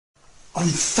I'm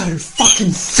so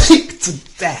fucking sick to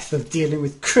death of dealing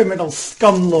with criminal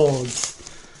scumlords.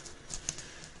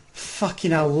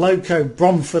 Fucking hell, Loco,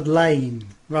 Bromford Lane.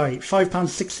 Right,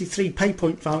 £5.63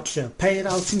 paypoint voucher. Pay it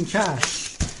out in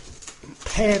cash.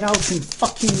 Pay it out in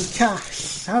fucking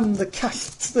cash. Hand the cash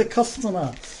to the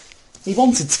customer. He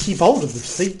wanted to keep hold of the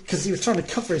receipt because he was trying to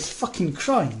cover his fucking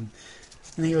crime.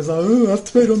 And he was like, oh, I have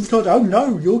to pay it on the card. Oh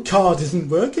no, your card isn't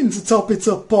working to top it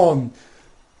up on.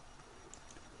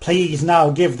 Please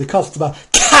now give the customer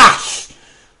cash!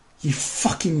 You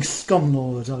fucking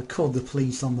scumlord. I called the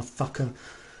police on the fucker.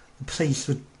 The police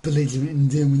were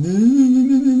belligerent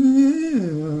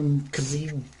because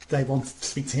they wanted to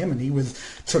speak to him and he was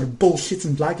sort of bullshit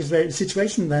and black as the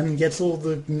situation. Then he gets all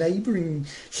the neighbouring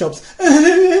shops.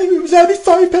 It was only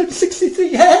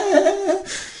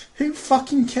 £5.63. Who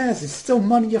fucking cares? It's still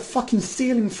money you're fucking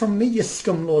stealing from me, you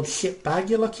scumlord shitbag.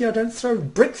 You're lucky I don't throw a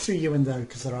brick through your window,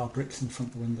 because there are bricks in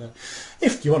front of the window.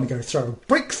 If you want to go throw a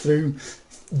brick through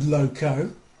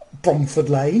Loco, Bromford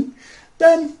Lane,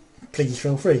 then please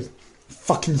feel free.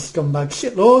 Fucking scumbag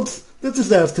shitlords that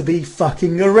deserve to be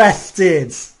fucking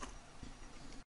arrested.